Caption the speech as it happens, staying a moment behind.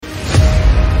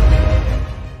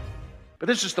But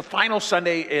this is the final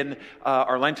Sunday in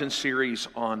our Lenten series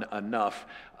on enough,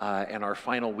 and our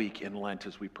final week in Lent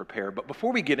as we prepare. But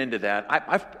before we get into that,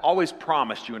 I've always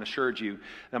promised you and assured you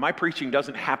that my preaching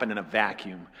doesn't happen in a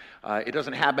vacuum. It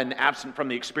doesn't happen absent from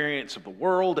the experience of the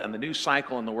world and the news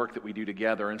cycle and the work that we do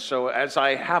together. And so as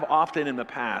I have often in the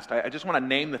past, I just want to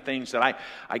name the things that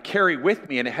I carry with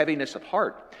me in a heaviness of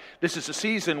heart. This is a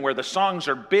season where the songs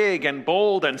are big and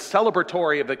bold and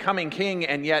celebratory of the coming King,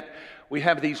 and yet we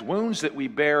have these wounds that we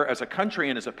bear as a country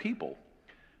and as a people,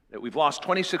 that we've lost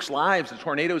 26 lives to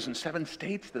tornadoes in 7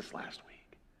 states this last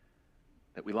week,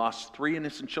 that we lost 3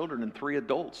 innocent children and 3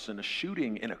 adults in a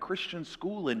shooting in a Christian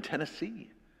school in Tennessee.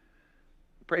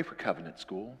 Pray for Covenant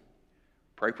School.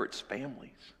 Pray for its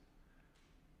families.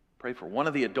 Pray for one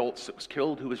of the adults that was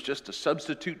killed who was just a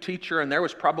substitute teacher, and there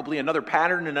was probably another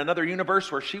pattern in another universe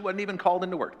where she wasn't even called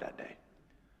into work that day.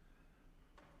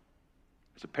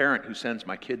 As a parent who sends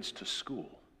my kids to school,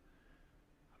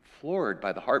 I'm floored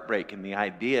by the heartbreak and the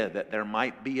idea that there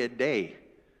might be a day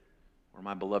where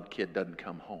my beloved kid doesn't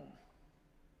come home.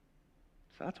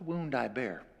 So that's a wound I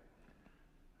bear.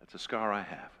 That's a scar I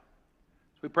have.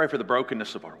 So we pray for the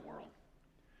brokenness of our world.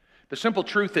 The simple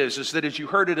truth is that as you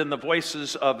heard it in the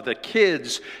voices of the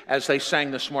kids as they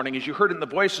sang this morning, as you heard it in the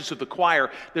voices of the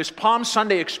choir, this Palm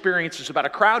Sunday experience is about a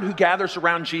crowd who gathers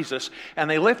around Jesus, and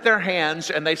they lift their hands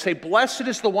and they say, "Blessed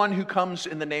is the one who comes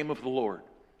in the name of the Lord.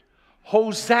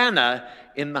 Hosanna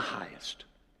in the highest."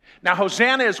 Now,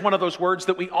 Hosanna is one of those words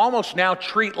that we almost now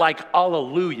treat like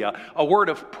Alleluia, a word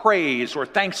of praise or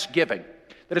thanksgiving.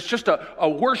 That it's just a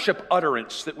worship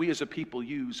utterance that we as a people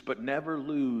use, but never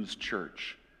lose,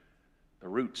 church, the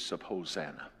roots of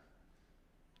Hosanna.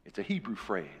 It's a Hebrew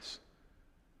phrase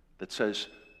that says,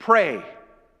 "Pray,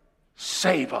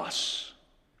 save us."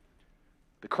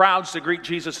 The crowds that greet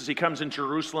Jesus as he comes in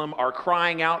Jerusalem are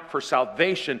crying out for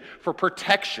salvation, for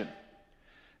protection.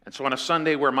 And so on a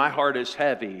Sunday where my heart is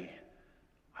heavy,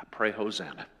 I pray,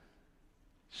 Hosanna,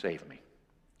 save me.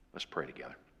 Let's pray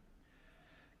together.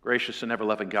 Gracious and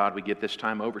ever-loving God, we give this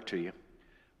time over to you.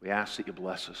 We ask that you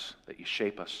bless us, that you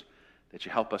shape us, that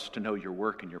you help us to know your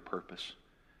work and your purpose.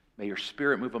 May your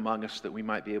Spirit move among us that we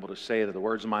might be able to say to the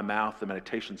words of my mouth, the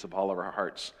meditations of all of our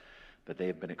hearts, that they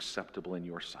have been acceptable in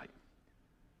your sight.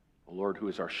 O Lord, who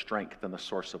is our strength and the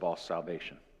source of all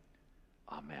salvation.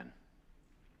 Amen.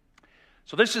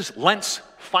 So this is Lent's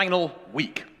final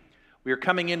week. We are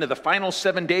coming into the final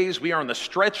 7 days. We are on the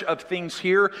stretch of things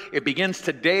here. It begins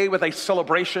today with a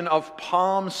celebration of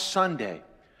Palm Sunday.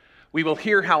 We will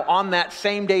hear how on that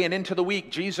same day and into the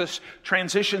week, Jesus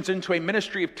transitions into a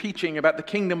ministry of teaching about the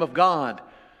kingdom of God.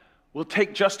 We'll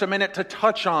take just a minute to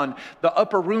touch on the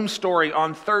upper room story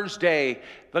on Thursday,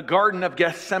 the Garden of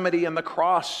Gethsemane and the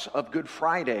cross of Good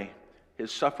Friday,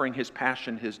 his suffering, his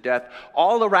passion, his death,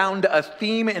 all around a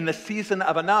theme in the season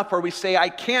of enough where we say, I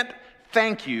can't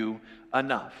thank you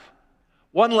enough.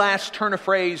 One last turn of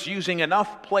phrase using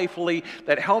enough playfully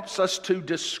that helps us to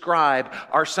describe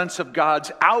our sense of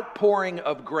God's outpouring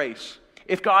of grace.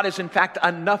 If God is in fact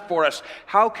enough for us,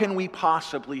 how can we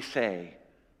possibly say,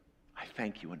 I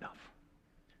thank you enough?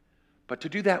 But to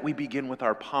do that, we begin with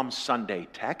our Palm Sunday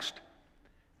text.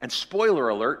 And spoiler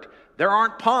alert, there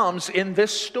aren't palms in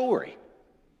this story.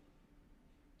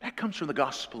 That comes from the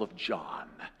Gospel of John,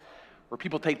 where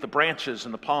people take the branches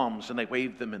and the palms and they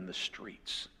wave them in the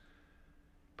streets.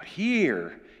 But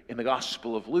here in the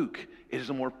Gospel of Luke, it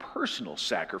is a more personal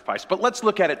sacrifice. But let's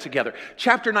look at it together.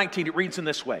 Chapter 19, it reads in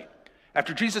this way.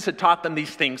 After Jesus had taught them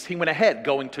these things, he went ahead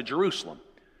going to Jerusalem.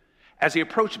 As he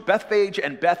approached Bethphage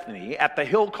and Bethany at the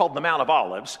hill called the Mount of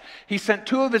Olives, he sent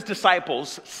 2 of his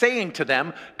disciples, saying to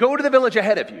them, "Go to the village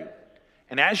ahead of you.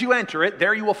 And as you enter it,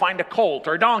 there you will find a colt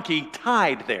or donkey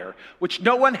tied there, which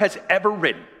no one has ever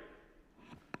ridden.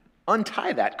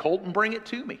 Untie that colt and bring it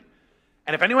to me.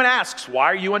 And if anyone asks, 'Why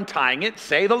are you untying it?'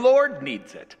 say, 'The Lord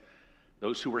needs it.'"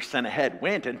 Those who were sent ahead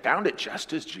went and found it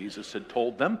just as Jesus had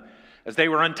told them. As they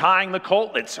were untying the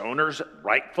colt, its owners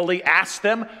rightfully asked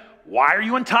them, "Why are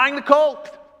you untying the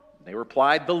colt?" They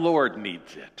replied, "The Lord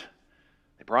needs it."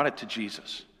 They brought it to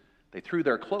Jesus. They threw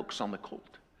their cloaks on the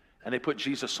colt, and they put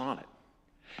Jesus on it.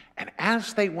 And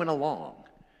as they went along,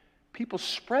 people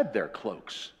spread their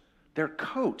cloaks, their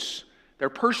coats, their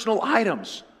personal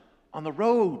items on the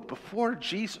road before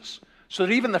Jesus, so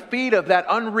that even the feet of that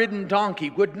unridden donkey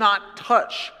would not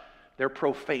touch their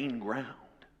profane ground.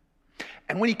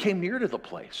 And when he came near to the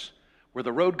place where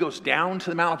the road goes down to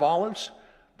the Mount of Olives,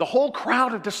 the whole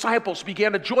crowd of disciples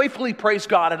began to joyfully praise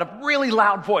God in a really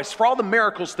loud voice for all the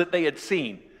miracles that they had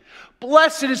seen.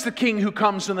 "Blessed is the King who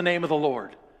comes in the name of the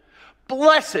Lord.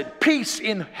 Blessed, peace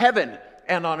in heaven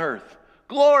and on earth.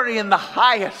 Glory in the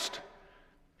highest."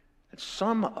 And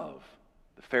some of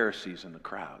the Pharisees in the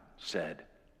crowd said,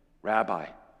 "Rabbi,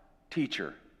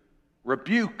 teacher,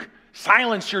 rebuke,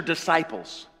 silence your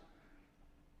disciples."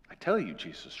 "I tell you,"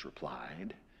 Jesus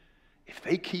replied, "if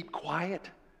they keep quiet,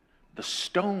 the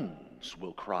stones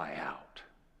will cry out."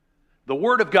 The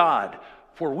word of God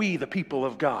for we, the people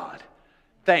of God.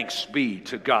 Thanks be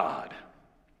to God.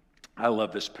 I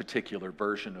love this particular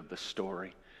version of the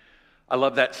story. I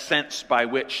love that sense by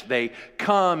which they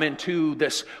come into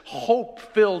this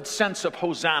hope-filled sense of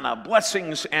Hosanna,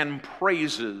 blessings and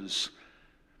praises.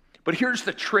 But here's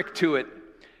the trick to it.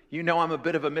 You know I'm a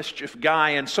bit of a mischief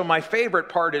guy, and so my favorite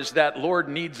part is that Lord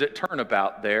needs it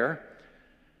turnabout there.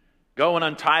 "Go and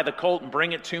untie the colt and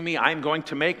bring it to me. I'm going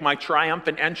to make my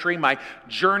triumphant entry, my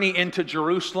journey into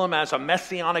Jerusalem as a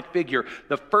messianic figure.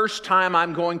 The first time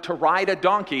I'm going to ride a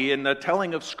donkey in the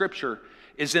telling of Scripture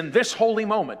is in this holy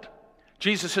moment."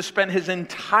 Jesus has spent his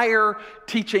entire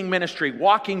teaching ministry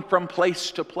walking from place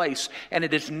to place, and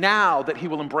it is now that he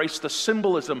will embrace the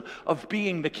symbolism of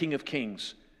being the King of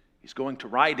Kings. He's going to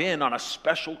ride in on a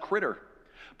special critter.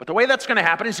 But the way that's going to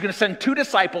happen is he's going to send 2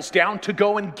 disciples down to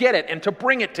go and get it and to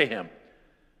bring it to him.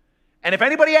 And if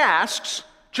anybody asks,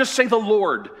 just say the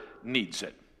Lord needs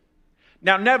it.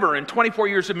 Now, never in 24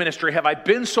 years of ministry have I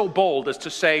been so bold as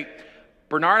to say,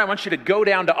 "Bernard, I want you to go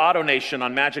down to AutoNation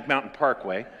on Magic Mountain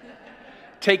Parkway,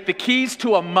 take the keys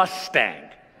to a Mustang,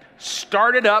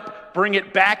 start it up, bring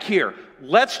it back here.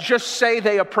 Let's just say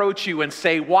they approach you and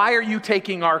say, 'Why are you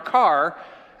taking our car?'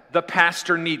 The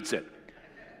pastor needs it.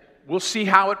 We'll see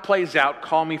how it plays out.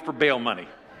 Call me for bail money."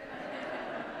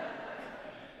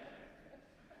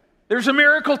 There's a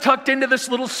miracle tucked into this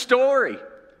little story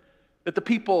that the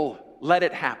people let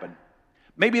it happen.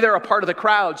 Maybe they're a part of the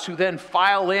crowds who then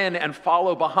file in and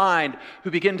follow behind,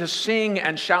 who begin to sing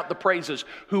and shout the praises,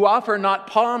 who offer not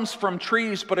palms from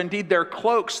trees, but indeed their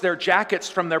cloaks, their jackets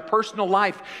from their personal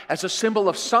life as a symbol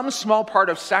of some small part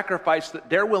of sacrifice that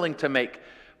they're willing to make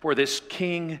for this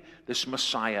King, this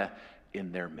Messiah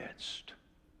in their midst.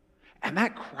 And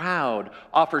that crowd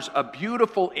offers a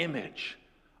beautiful image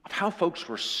of how folks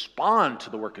respond to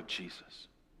the work of Jesus.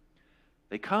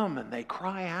 They come and they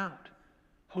cry out,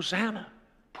 "Hosanna,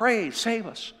 praise, save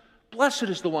us. Blessed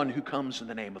is the one who comes in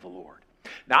the name of the Lord."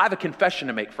 Now, I have a confession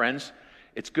to make, friends.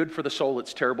 It's good for the soul,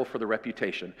 it's terrible for the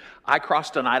reputation. I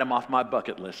crossed an item off my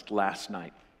bucket list last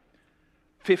night.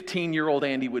 15-year-old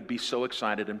Andy would be so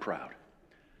excited and proud.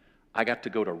 I got to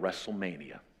go to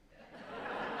WrestleMania.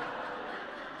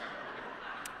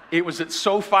 It was at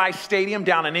SoFi Stadium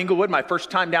down in Inglewood, my first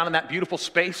time down in that beautiful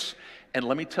space. And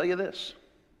let me tell you this,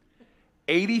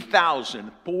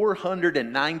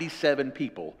 80,497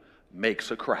 people makes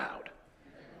a crowd.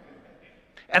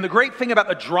 And the great thing about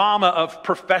the drama of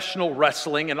professional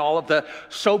wrestling and all of the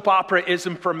soap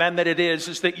opera-ism for men that it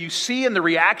is that you see in the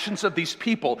reactions of these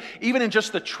people, even in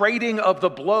just the trading of the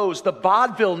blows, the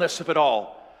vaudeville-ness of it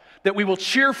all, that we will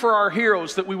cheer for our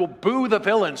heroes, that we will boo the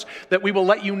villains, that we will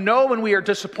let you know when we are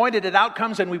disappointed at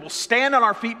outcomes, and we will stand on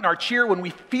our feet in our cheer when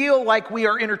we feel like we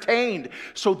are entertained.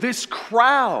 So this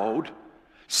crowd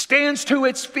stands to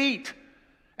its feet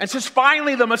and says,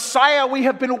 "Finally, the Messiah we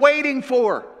have been waiting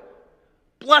for.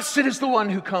 Blessed is the one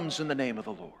who comes in the name of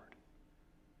the Lord."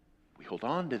 We hold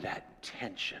on to that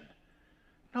tension,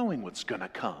 knowing what's going to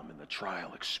come in the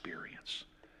trial experience.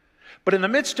 But in the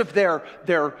midst of their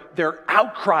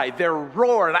outcry, their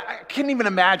roar, and I can't even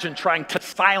imagine trying to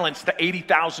silence the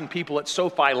 80,000 people at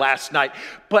SoFi last night,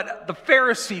 but the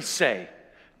Pharisees say,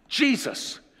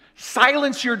 "Jesus,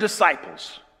 silence your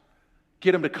disciples.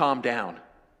 Get them to calm down."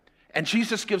 And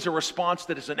Jesus gives a response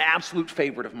that is an absolute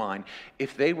favorite of mine.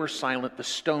 "If they were silent, the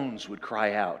stones would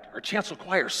cry out." Our chancel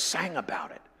choir sang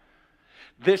about it.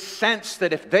 This sense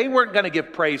that if they weren't going to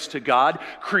give praise to God,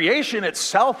 creation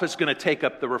itself is going to take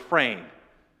up the refrain.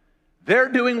 They're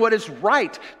doing what is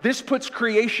right. This puts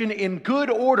creation in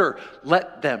good order.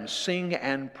 Let them sing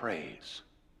and praise.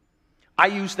 I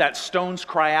use that stones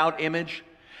cry out image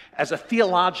as a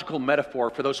theological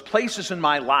metaphor for those places in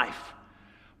my life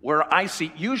where I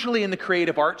see, usually in the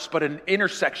creative arts, but in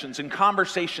intersections and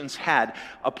conversations had,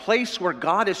 a place where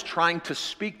God is trying to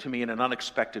speak to me in an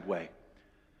unexpected way.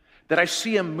 That I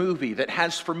see a movie that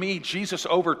has, for me, Jesus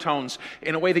overtones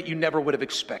in a way that you never would have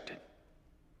expected.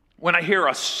 When I hear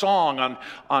a song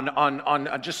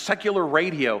on just secular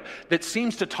radio that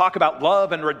seems to talk about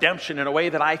love and redemption in a way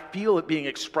that I feel it being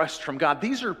expressed from God.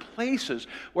 These are places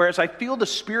where as I feel the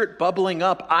Spirit bubbling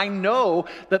up, I know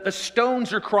that the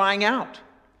stones are crying out.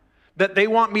 That they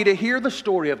want me to hear the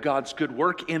story of God's good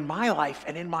work in my life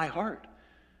and in my heart.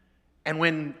 And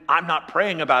when I'm not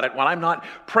praying about it, when I'm not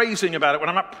praising about it, when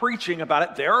I'm not preaching about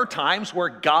it, there are times where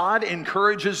God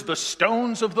encourages the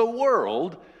stones of the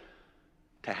world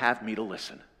to have me to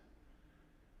listen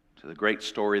to the great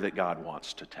story that God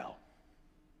wants to tell.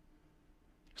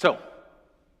 So,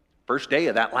 first day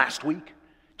of that last week,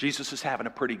 Jesus is having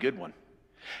a pretty good one.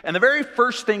 And the very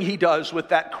first thing he does with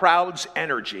that crowd's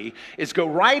energy is go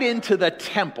right into the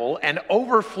temple and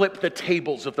overflip the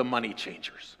tables of the money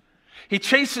changers. He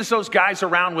chases those guys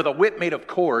around with a whip made of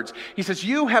cords. He says,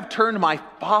 "You have turned my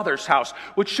Father's house,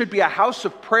 which should be a house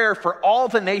of prayer for all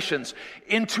the nations,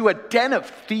 into a den of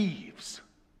thieves.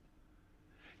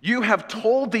 You have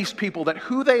told these people that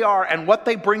who they are and what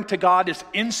they bring to God is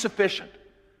insufficient,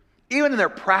 even in their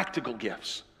practical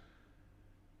gifts.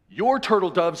 Your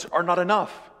turtle doves are not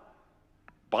enough.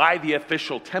 Buy the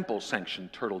official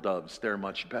temple-sanctioned turtle doves. They're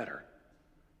much better.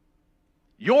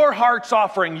 Your heart's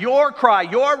offering, your cry,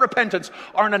 your repentance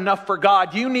aren't enough for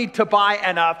God. You need to buy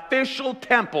an official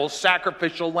temple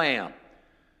sacrificial lamb."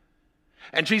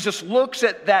 And Jesus looks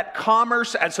at that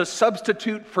commerce as a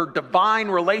substitute for divine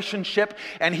relationship,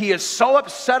 and he is so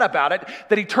upset about it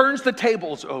that he turns the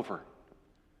tables over.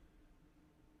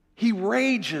 He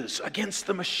rages against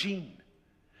the machine.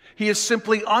 He is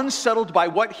simply unsettled by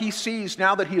what he sees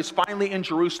now that he is finally in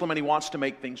Jerusalem and he wants to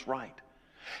make things right.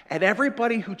 And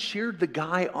everybody who cheered the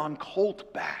guy on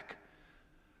colt back,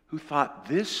 who thought,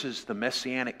 this is the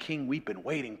Messianic king we've been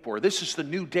waiting for. This is the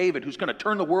new David who's going to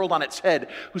turn the world on its head,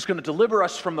 who's going to deliver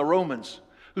us from the Romans,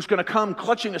 who's going to come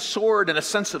clutching a sword and a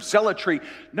sense of zealotry.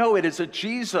 No, it is a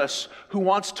Jesus who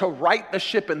wants to right the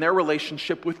ship in their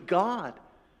relationship with God,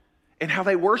 and how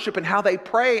they worship and how they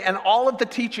pray. And all of the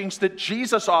teachings that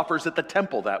Jesus offers at the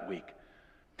temple that week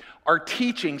are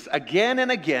teachings again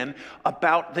and again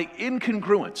about the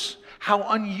incongruence, how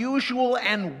unusual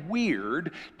and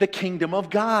weird the kingdom of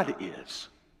God is.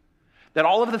 That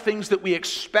all of the things that we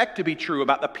expect to be true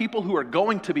about the people who are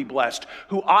going to be blessed,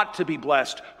 who ought to be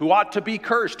blessed, who ought to be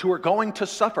cursed, who are going to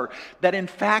suffer, that in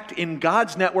fact in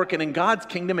God's network and in God's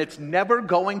kingdom, it's never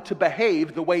going to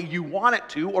behave the way you want it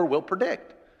to or will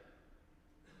predict.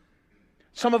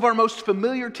 Some of our most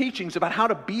familiar teachings about how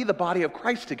to be the body of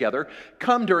Christ together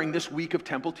come during this week of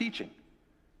temple teaching.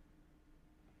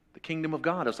 The kingdom of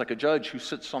God is like a judge who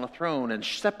sits on a throne and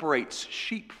separates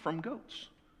sheep from goats.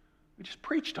 We just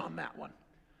preached on that one.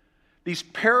 These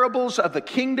parables of the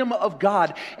kingdom of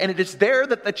God, and it is there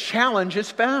that the challenge is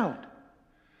found.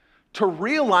 To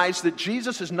realize that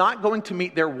Jesus is not going to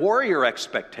meet their warrior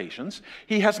expectations.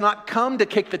 He has not come to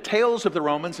kick the tails of the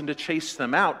Romans and to chase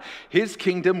them out. His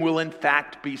kingdom will in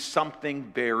fact be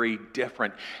something very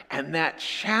different. And that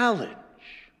challenge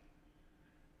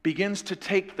begins to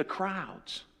take the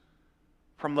crowds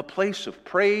from the place of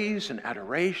praise and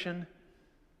adoration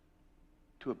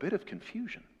to a bit of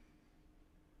confusion.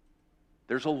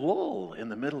 There's a lull in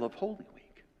the middle of Holy Week.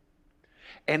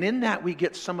 And in that we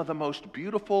get some of the most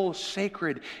beautiful,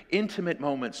 sacred, intimate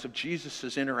moments of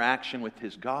Jesus' interaction with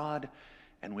his God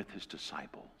and with his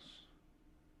disciples.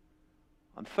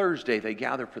 On Thursday, they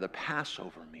gather for the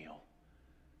Passover meal.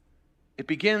 It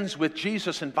begins with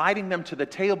Jesus inviting them to the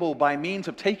table by means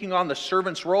of taking on the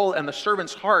servant's role and the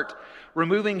servant's heart,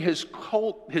 removing his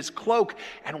cloak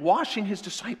and washing his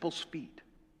disciples' feet.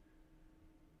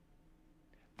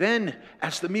 Then,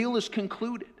 as the meal is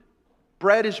concluded,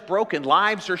 bread is broken,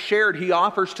 lives are shared. He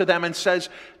offers to them and says,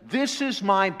 "This is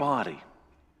my body,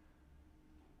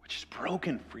 which is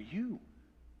broken for you.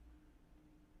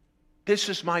 This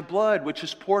is my blood, which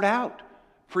is poured out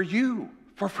for you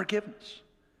for forgiveness."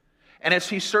 And as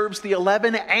he serves the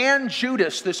 11 and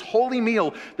Judas this holy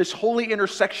meal, this holy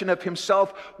intersection of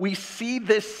himself, we see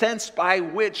this sense by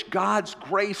which God's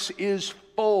grace is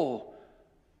full,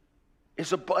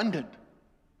 is abundant.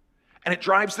 And it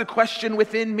drives the question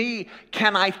within me,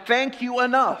 can I thank you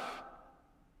enough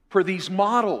for these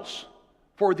models,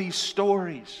 for these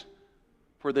stories,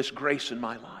 for this grace in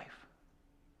my life?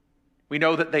 We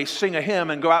know that they sing a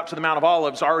hymn and go out to the Mount of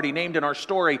Olives, already named in our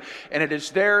story, and it is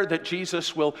there that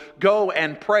Jesus will go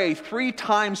and pray 3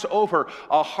 times over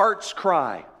a heart's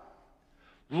cry.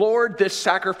 Lord, this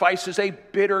sacrifice is a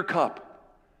bitter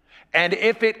cup, and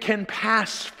if it can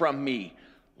pass from me,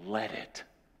 let it.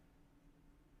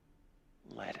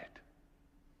 Let it.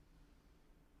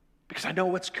 Because I know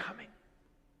what's coming.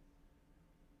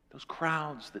 Those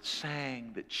crowds that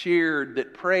sang, that cheered,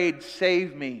 that prayed,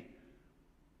 save me.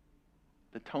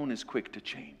 The tone is quick to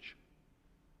change.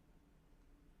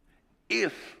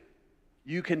 If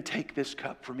you can take this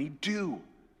cup for me, do.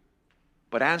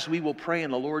 But as we will pray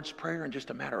in the Lord's Prayer in just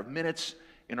a matter of minutes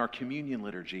in our communion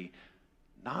liturgy,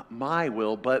 not my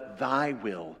will, but thy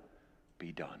will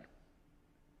be done.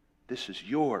 This is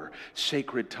your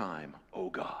sacred time, O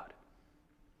God.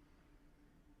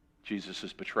 Jesus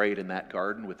is betrayed in that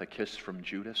garden with a kiss from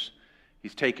Judas.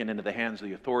 He's taken into the hands of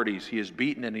the authorities. He is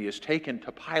beaten and he is taken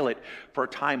to Pilate for a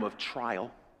time of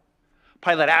trial.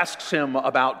 Pilate asks him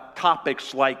about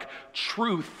topics like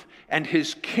truth and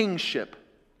his kingship.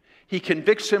 He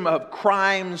convicts him of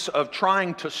crimes of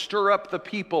trying to stir up the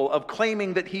people, of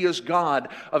claiming that he is God,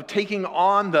 of taking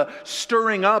on the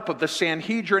stirring up of the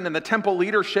Sanhedrin and the temple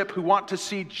leadership who want to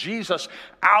see Jesus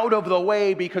out of the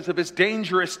way because of his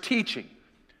dangerous teaching.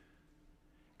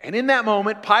 And in that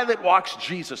moment, Pilate walks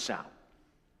Jesus out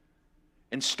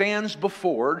and stands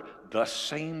before the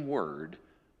same word,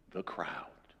 the crowd.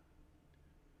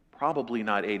 Probably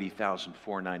not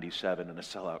 80,497 in a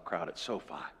sellout crowd at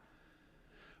SoFi.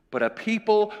 But a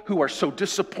people who are so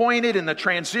disappointed in the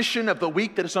transition of the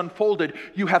week that has unfolded.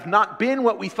 You have not been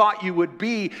what we thought you would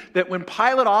be, that when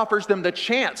Pilate offers them the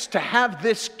chance to have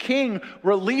this king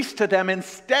released to them,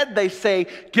 instead they say,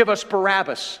 give us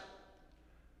Barabbas.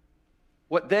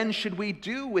 What then should we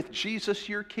do with Jesus,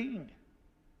 your king?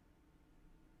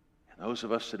 And those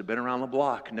of us that have been around the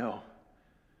block know.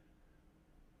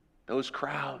 Those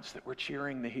crowds that were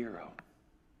cheering the hero,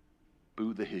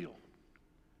 boo the heel.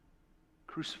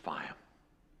 Crucify him.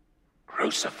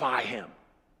 Crucify him.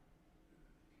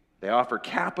 They offer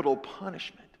capital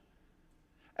punishment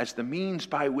as the means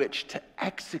by which to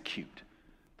execute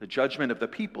the judgment of the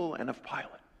people and of Pilate.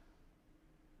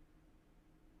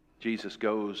 Jesus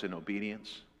goes in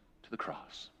obedience to the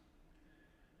cross.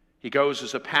 He goes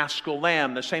as a paschal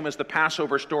lamb, the same as the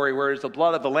Passover story, where it is the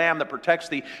blood of the lamb that protects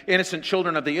the innocent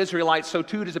children of the Israelites. So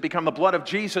too does it become the blood of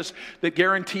Jesus that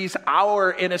guarantees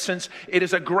our innocence. It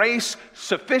is a grace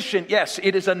sufficient. Yes,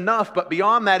 it is enough, but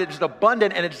beyond that, it is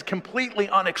abundant and it is completely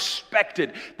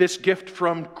unexpected, this gift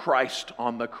from Christ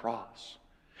on the cross.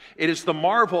 It is the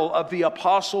marvel of the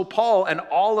Apostle Paul and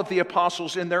all of the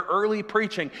apostles in their early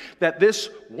preaching that this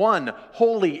one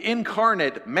holy,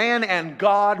 incarnate man and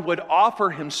God would offer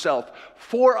himself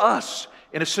for us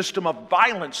in a system of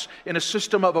violence, in a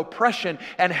system of oppression,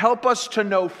 and help us to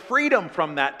know freedom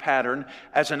from that pattern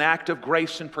as an act of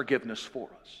grace and forgiveness for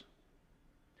us.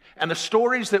 And the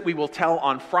stories that we will tell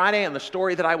on Friday and the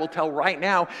story that I will tell right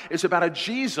now is about a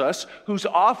Jesus whose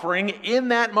offering in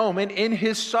that moment, in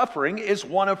his suffering, is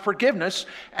one of forgiveness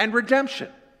and redemption.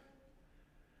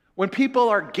 When people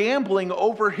are gambling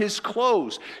over his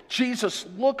clothes, Jesus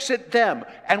looks at them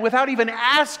and without even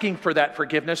asking for that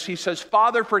forgiveness, he says,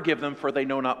 Father, forgive them, for they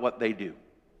know not what they do.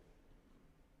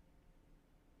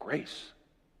 Grace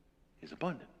is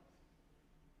abundant.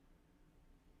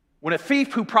 When a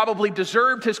thief who probably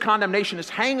deserved his condemnation is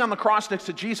hanging on the cross next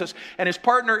to Jesus and his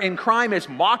partner in crime is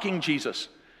mocking Jesus,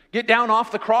 get down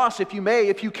off the cross if you may,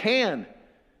 if you can.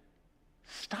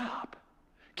 Stop.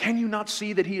 Can you not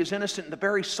see that he is innocent and the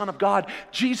very Son of God?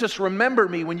 Jesus, remember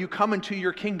me when you come into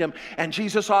your kingdom. And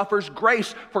Jesus offers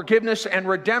grace, forgiveness, and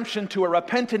redemption to a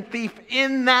repentant thief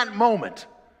in that moment.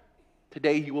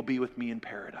 Today you will be with me in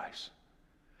paradise.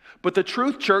 But the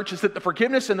truth, church, is that the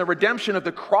forgiveness and the redemption of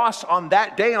the cross on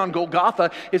that day on Golgotha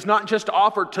is not just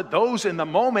offered to those in the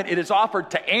moment. It is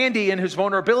offered to Andy in his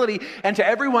vulnerability and to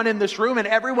everyone in this room and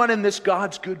everyone in this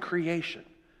God's good creation.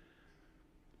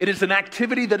 It is an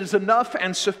activity that is enough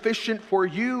and sufficient for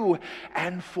you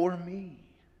and for me.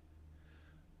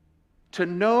 To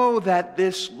know that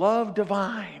this love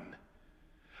divine,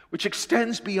 which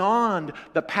extends beyond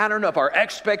the pattern of our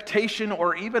expectation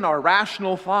or even our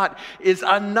rational thought, is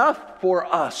enough for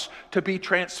us to be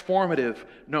transformative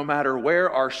no matter where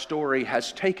our story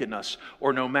has taken us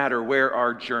or no matter where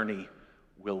our journey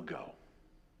will go.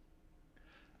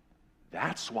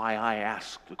 That's why I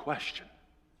ask the question,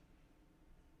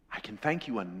 I can thank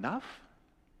you enough?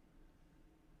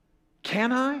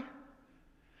 Can I?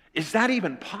 Is that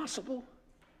even possible?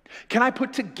 Can I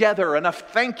put together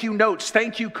enough thank you notes,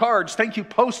 thank you cards, thank you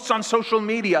posts on social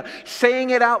media, saying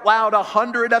it out loud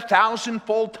 100,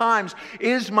 1,000-fold times?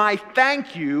 Is my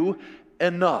thank you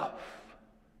enough?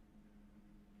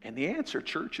 And the answer,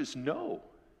 church, is no.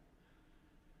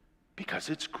 Because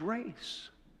it's grace.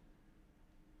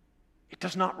 It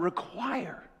does not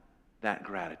require that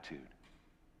gratitude.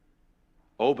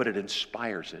 Oh, but it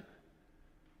inspires it.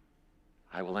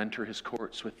 I will enter his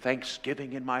courts with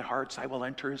thanksgiving in my heart. I will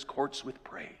enter his courts with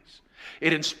praise.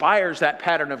 It inspires that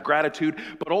pattern of gratitude,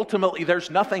 but ultimately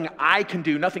there's nothing I can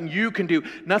do, nothing you can do,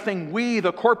 nothing we,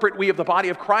 the corporate we of the body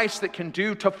of Christ, that can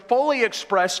do to fully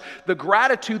express the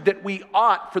gratitude that we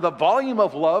ought for the volume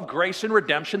of love, grace, and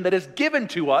redemption that is given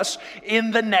to us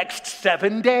in the next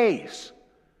 7 days.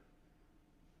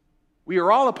 We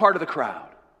are all a part of the crowd.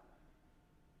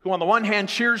 who on the one hand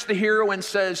cheers the hero and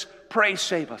says, "Pray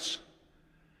save us,"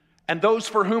 and those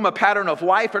for whom a pattern of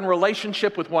life and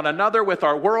relationship with one another, with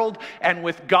our world, and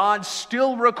with God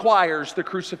still requires the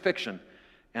crucifixion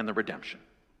and the redemption.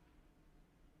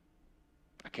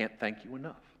 I can't thank you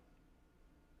enough.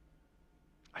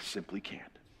 I simply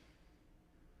can't.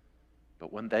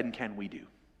 But what then can we do?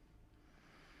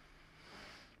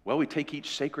 Well, we take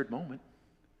each sacred moment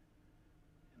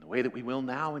in the way that we will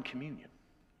now in communion,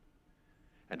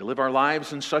 and to live our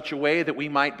lives in such a way that we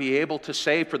might be able to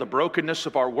say, for the brokenness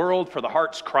of our world, for the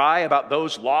heart's cry about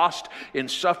those lost in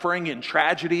suffering, in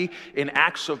tragedy, in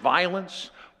acts of violence,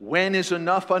 when is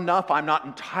enough enough? I'm not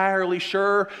entirely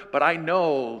sure, but I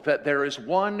know that there is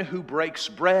one who breaks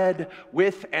bread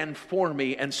with and for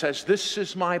me and says, "This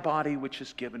is my body which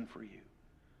is given for you."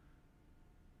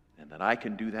 And that I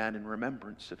can do that in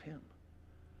remembrance of him.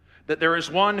 That there is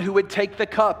one who would take the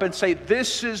cup and say,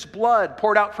 "This is blood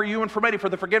poured out for you and for many for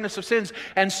the forgiveness of sins."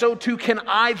 And so too can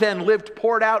I then live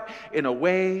poured out in a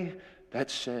way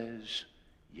that says,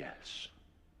 "Yes."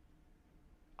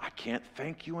 I can't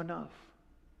thank you enough.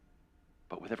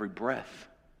 But with every breath,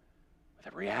 with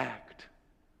every act,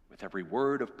 with every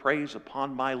word of praise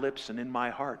upon my lips and in my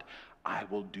heart, I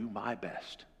will do my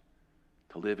best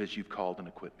to live as you've called and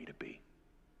equipped me to be.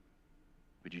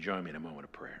 Would you join me in a moment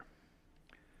of prayer?